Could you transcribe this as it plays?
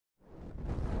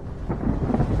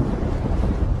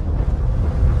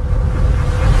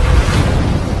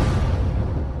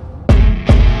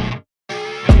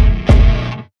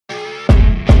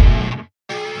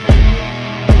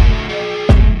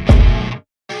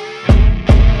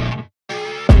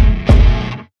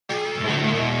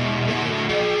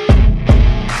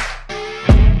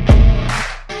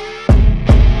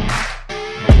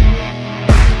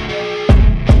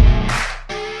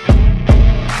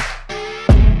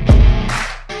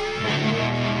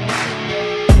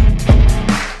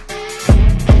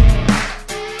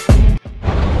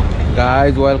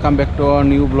Guys welcome back to our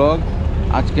new blog.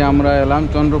 আজকে আমরা এলাম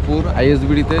চন্দ্রপুর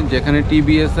আইএসবিডিতে, যেখানে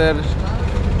টিবিএসের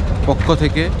পক্ষ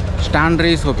থেকে স্টান্ট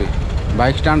রেস হবে,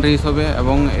 বাইক স্টান্ট রেস হবে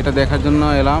এবং এটা দেখার জন্য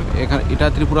এলাম। এখানে এটা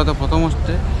ত্রিপুরাতে প্রথম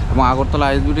হচ্ছে এবং আগরতলা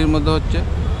আইএসবিডির মধ্যে হচ্ছে।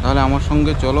 তাহলে আমার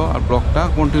সঙ্গে চলো আর ব্লগটা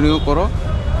কন্টিনিউ করো,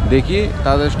 দেখি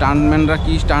তাদের স্টান্টম্যানরা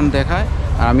কী স্টান্ট দেখায়।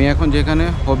 আর আমি এখন যেখানে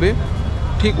হবে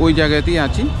ঠিক ওই জায়গাতেই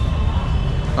আছি,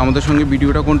 আমাদের সঙ্গে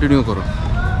ভিডিওটা কন্টিনিউ করো।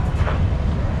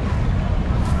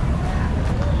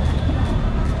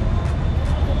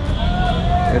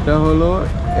 এটা হলো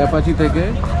অ্যাপাচি থেকে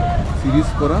সিরিজ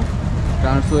করা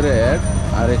ট্রান্সফারের অ্যাড,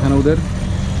 আর এখানে ওদের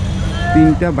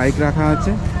 3টা বাইক রাখা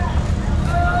আছে।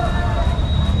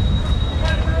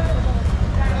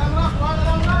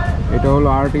 এটা হলো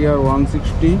RTR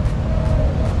 160,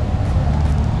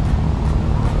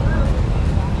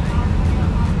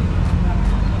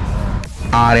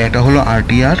 আর এটা হলো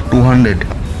RTR 200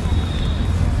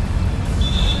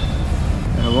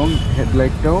 এবং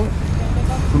হেডলাইটটাও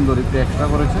সুন্দর একটু এক্সট্রা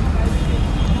করেছে।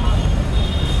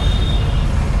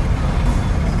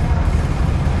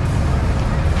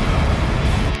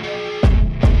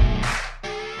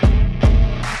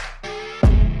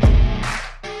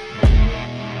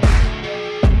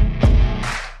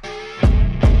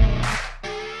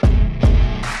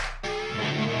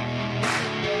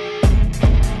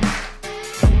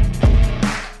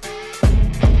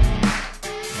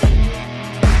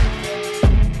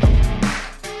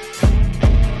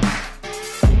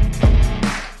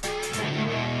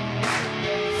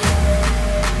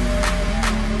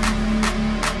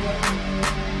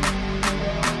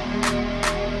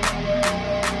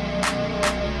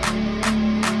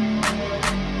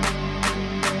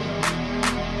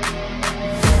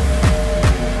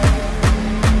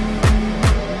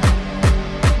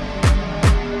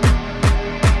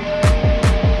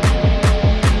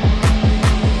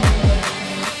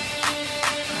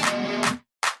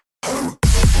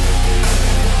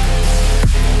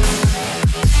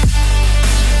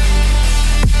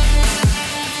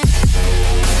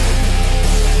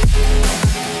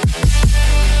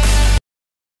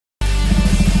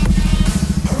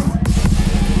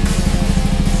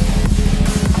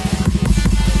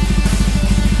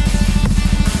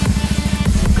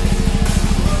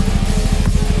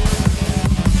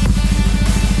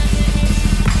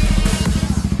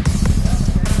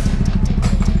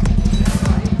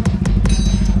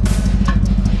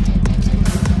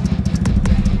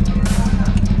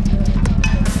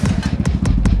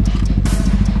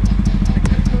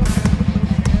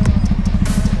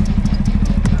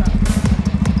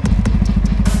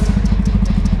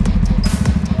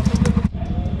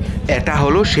 এটা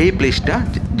হলো সেই প্লেসটা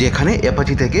যেখানে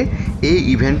অ্যাপাচি থেকে এই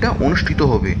ইভেন্টটা অনুষ্ঠিত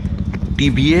হবে।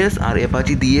 টিবিএস আর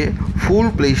অ্যাপাচি দিয়ে ফুল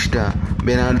প্লেসটা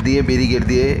ব্যানার দিয়ে ব্যারিকেড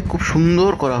দিয়ে খুব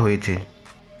সুন্দর করা হয়েছে।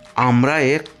 আমরা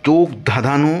এক চোখ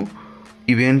ধাঁধানো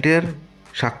ইভেন্টের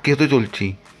সাক্ষী হতে চলছি।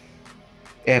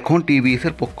 এখন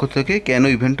টিবিএসের পক্ষ থেকে কেন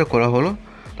ইভেন্টটা করা হলো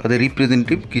তাদের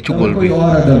রিপ্রেজেন্টেটিভ কিছু বলবে।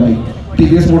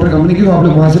 टीवीएस मोटर कंपनी की, तो आप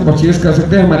लोग वहाँ से परचेज कर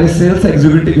सकते हैं। हमारे सेल्स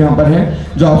एग्जीक्यूटिव यहाँ पर हैं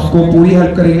जो आपको पूरी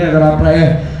हेल्प करेंगे। अगर आप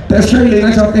टेस्ट राइड लेना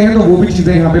चाहते हैं तो वो भी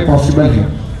चीज़ें यहाँ पे पॉसिबल हैं।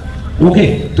 ओके,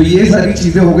 तो ये सारी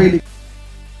चीज़ें हो गई।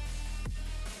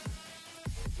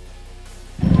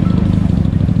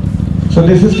 So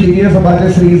this is TVS Apache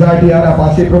Series RTR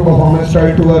Apache Pro Performance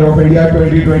Trial Tour of India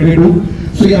 2022।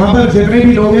 So यहाँ पर जितने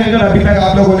भी लोग हैं, अगर अभी तक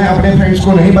आप लोगों ने अपने फ्रेंड्स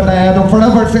को नहीं बताया तो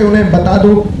फटाफट से उन्हें बता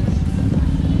दो।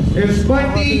 Is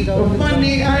Bunty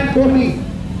and Tony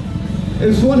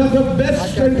is one of the best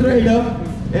stunt rider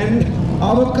in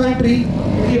our country।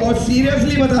 और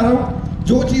सीरियसली बता रहा हूँ,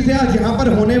 जो चीजें आज यहाँ पर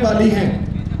होने वाली हैं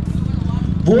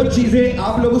वो चीजें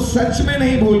आप लोग सच में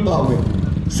नहीं भूल पाओगे।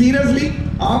 सीरियसली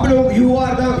आप लोग you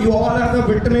all are the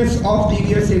witness of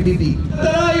TVS ABB।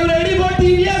 Are you ready for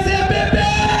TVS ABB?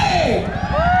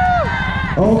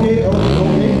 Okay।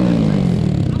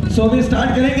 So we start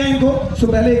करेंगे इनको। So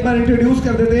पहले एक बार इंट्रोड्यूस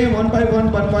कर देते हैं one by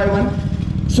one।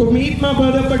 So meet my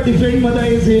brother but different mother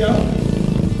is here।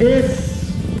 Is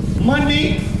Mani,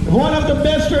 one of the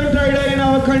best stunt rider in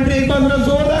our country। एक बार जरा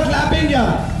जोरदार clapping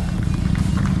यार।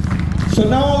 So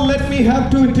now let me have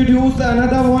to introduce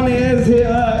another one is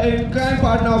here in crime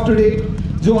partner of today,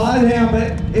 जो आज है यहाँ पे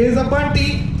is a Bunty,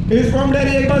 is from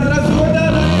Delhi। एक बार जरा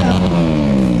जोरदार।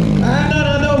 And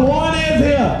another one is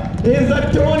here is a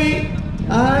Tony।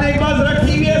 And एक बार जरा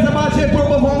TVS Apache Pro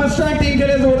Performance Stunt team के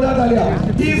लिए जोरदार तालियां।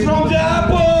 He is from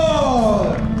Jaipur।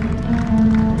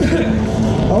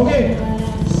 Okay।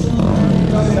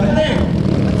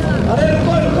 अरे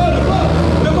रुको।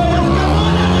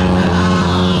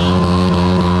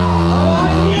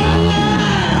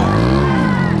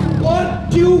 One,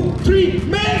 two, three,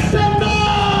 make some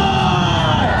noise।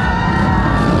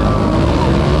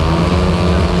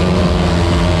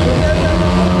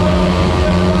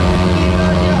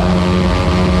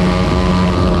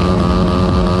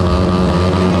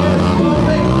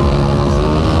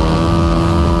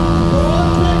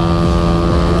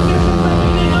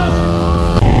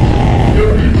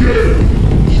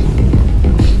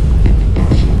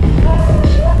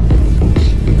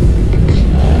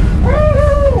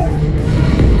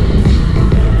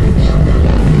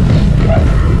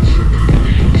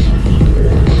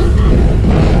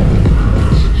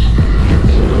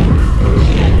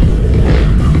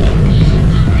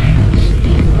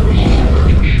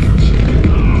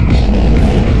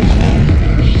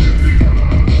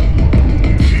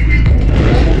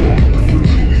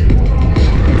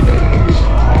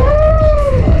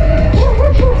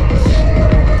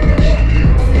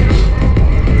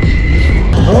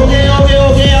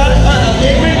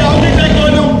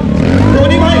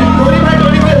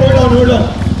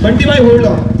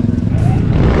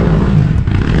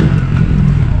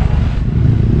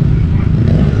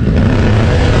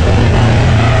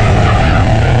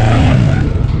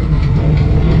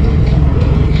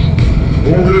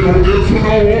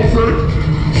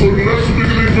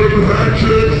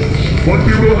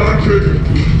 Continual handshake.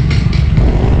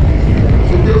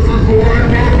 So this is the way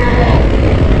now.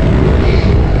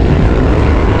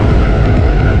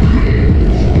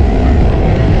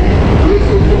 This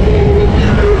is the whole of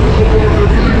the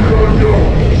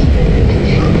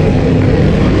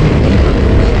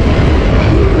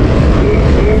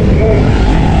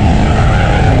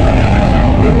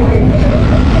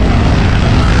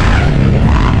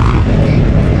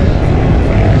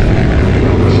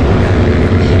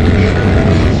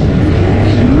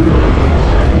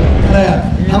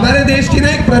हमारे देश की ना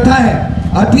एक प्रथा है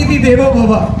अतिथि देवो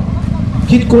भव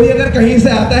कि कोई अगर कहीं से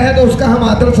आता है तो उसका हम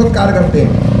आदर सत्कार करते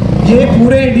हैं। ये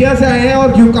पूरे इंडिया से आए हैं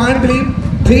और यू कांट बिलीव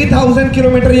 3000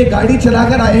 किलोमीटर ये गाड़ी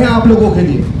चलाकर आए हैं आप लोगों के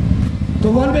लिए। तो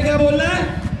 1 पे क्या बोलना है,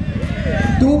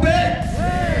 2 पे,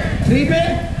 3 पे,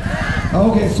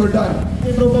 okay so done.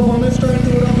 Pro performance stunt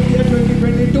tour of India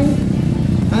 2022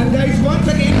 and guys once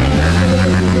again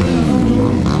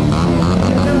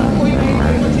कोई नई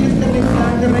परचेज करने का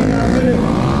प्लान कर रहे हैं या फिर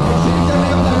एक्सचेंज करने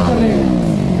का प्लान कर रहे हैं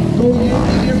तो ये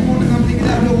टीवीएस मोटर कंपनी के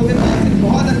लिए आप लोगों के पास एक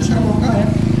बहुत अच्छा मौका है।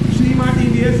 श्रीमा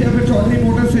टीवीएस या फिर चौधरी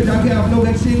मोटर्स से जाके आप लोग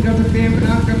एक्सचेंज कर सकते हैं,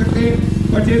 फाइनेंस कर सकते हैं,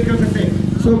 परचेज कर सकते हैं।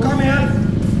 सो कम यार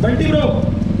Bunty bro,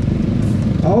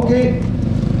 okay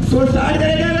so start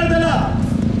करेंगे Agartala.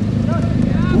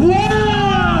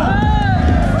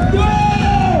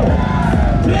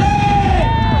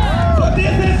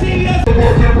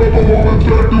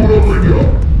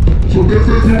 So this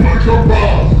is your action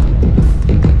pass.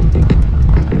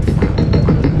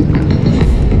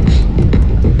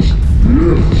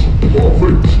 Yes,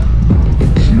 perfect.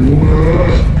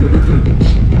 Get it in.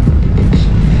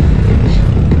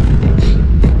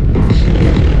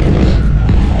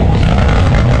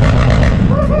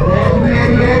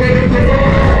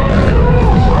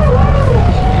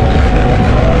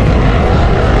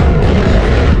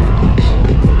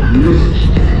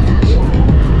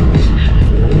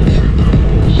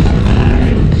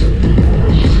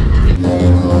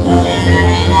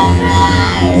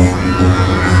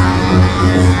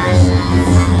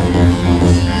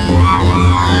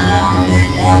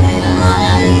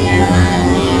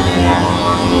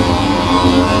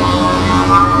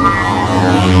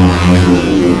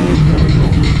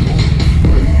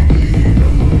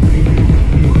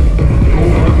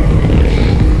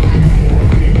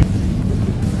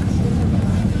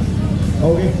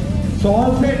 Okay, so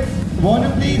all set.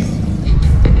 Volume please.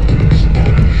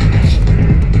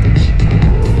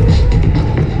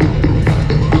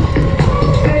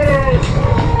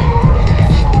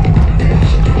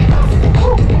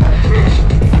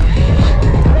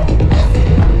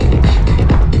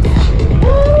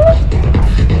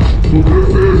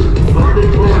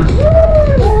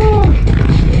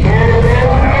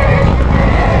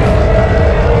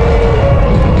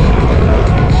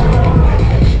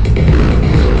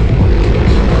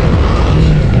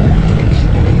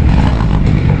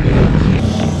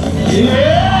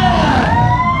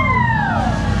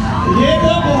 ये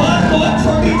तो बहुत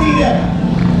छोटी चीज है,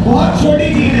 बहुत छोटी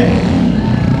चीज है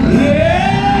ये।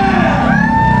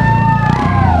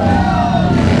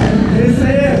 This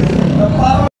is the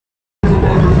power.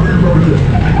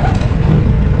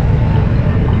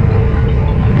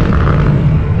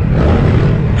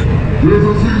 There's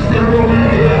a system over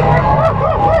here.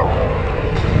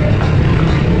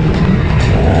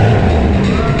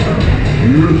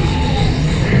 Yes.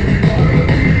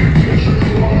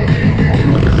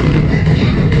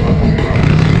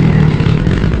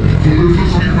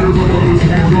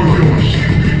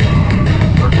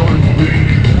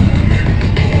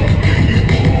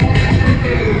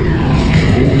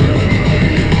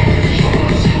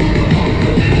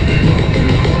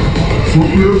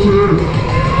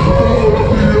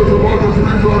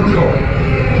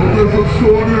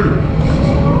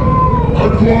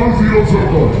 Advance 0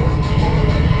 seconds.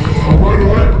 Am I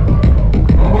right?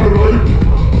 Am I right?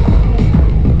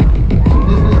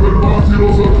 This is advance 0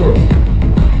 seconds.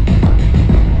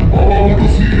 I want to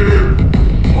see it.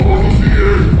 I want to see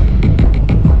it.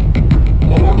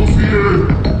 I want to see it.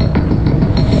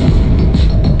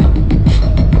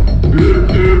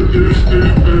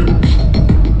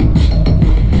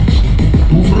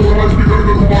 दूसरे वाला speaker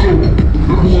का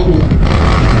घुमा दो,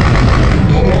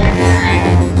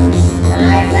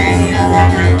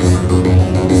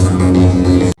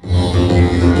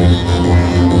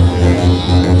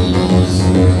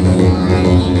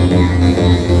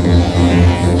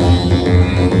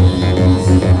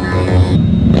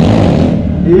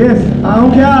 Yes, आऊं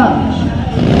क्या?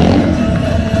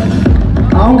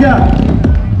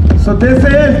 So this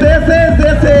is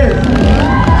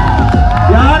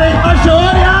यार एक बार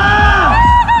शोर यार।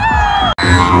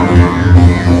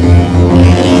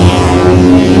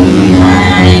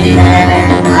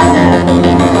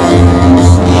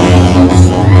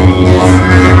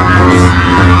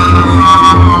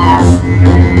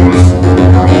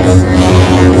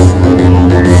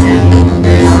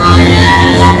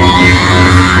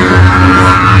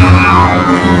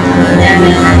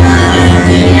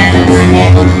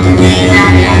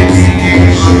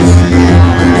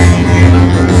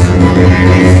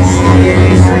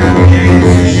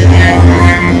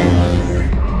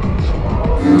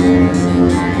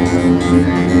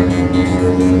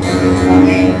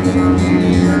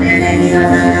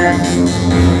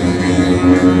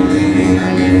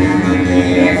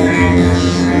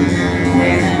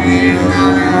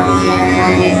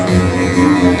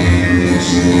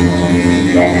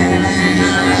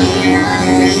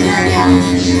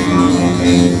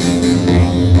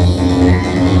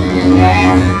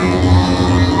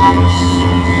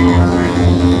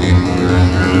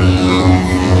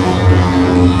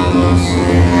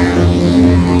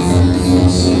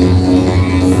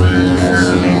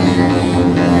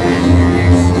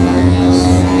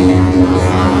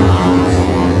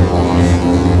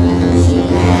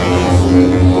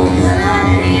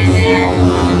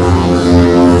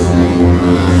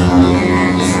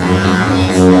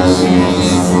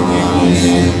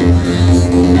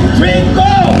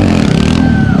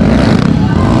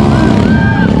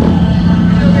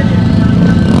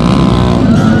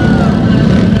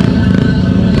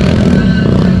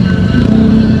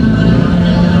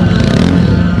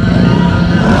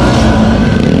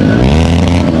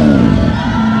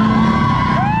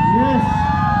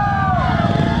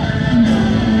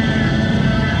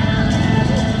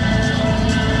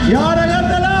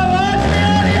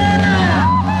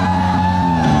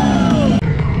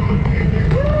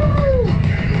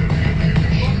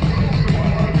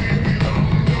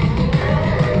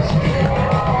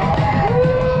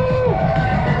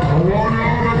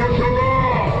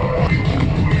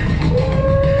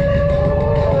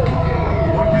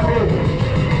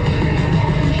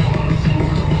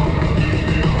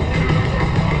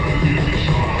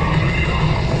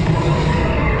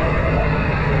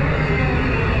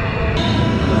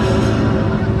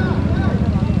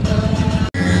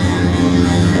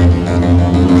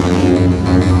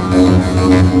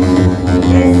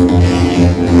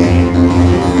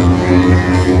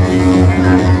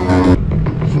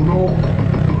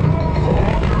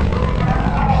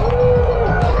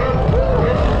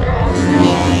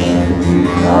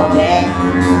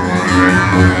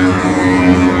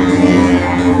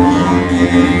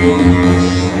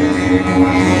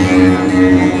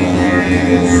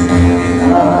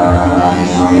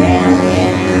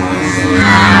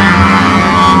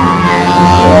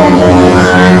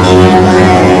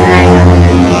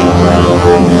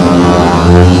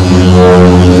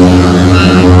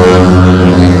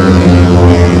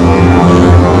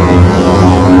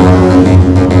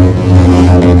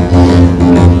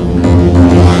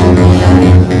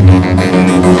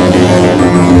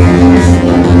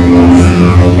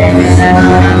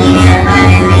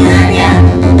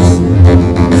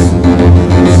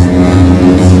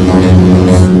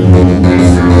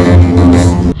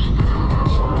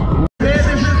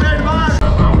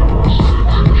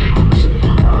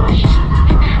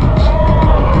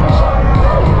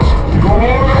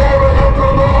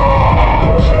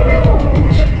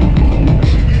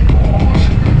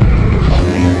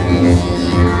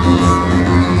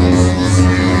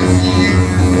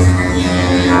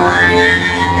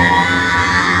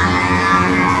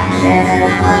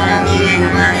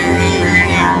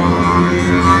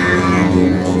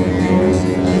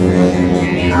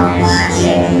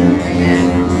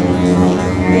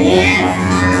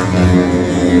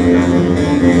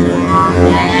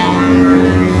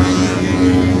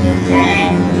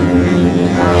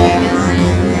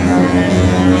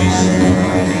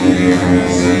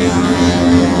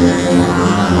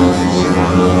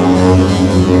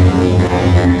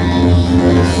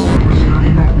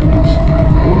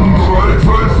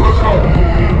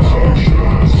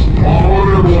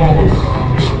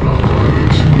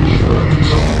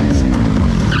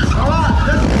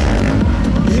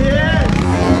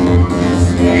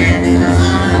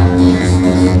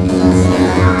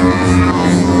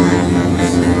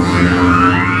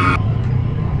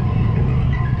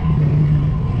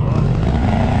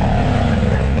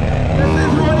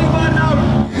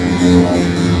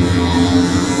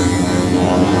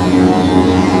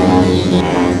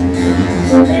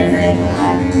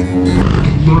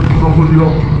 Stunt Tripura.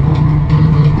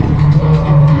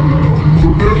 So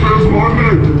this is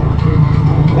Monday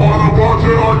on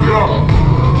Apache India.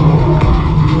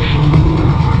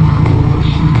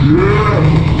 Yeah,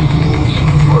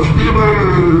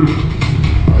 ultimate.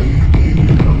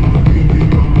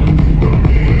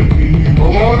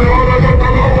 हमारे वाले का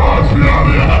तला आवाज भी आ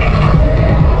रही है।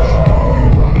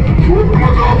 छूट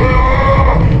मचा गया।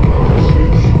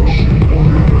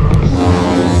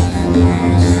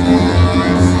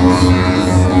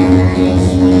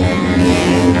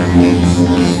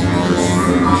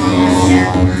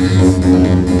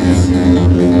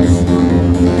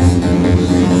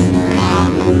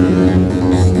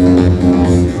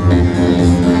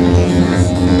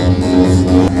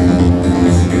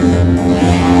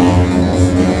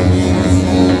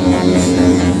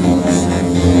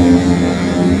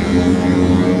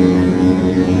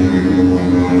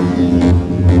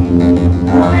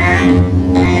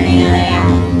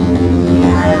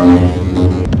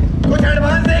 कुछ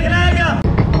एडवांस देखना है क्या?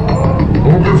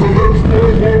 Okay, so let's go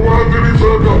forward in a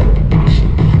circle.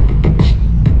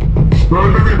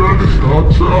 Bandit,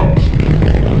 अच्छा.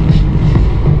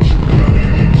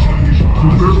 So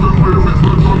this is basic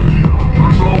circle.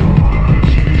 And now.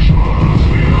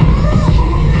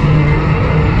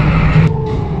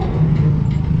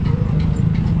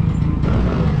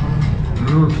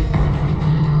 Yes.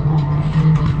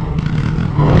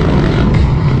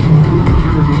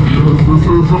 Yes, this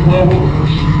is the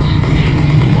power.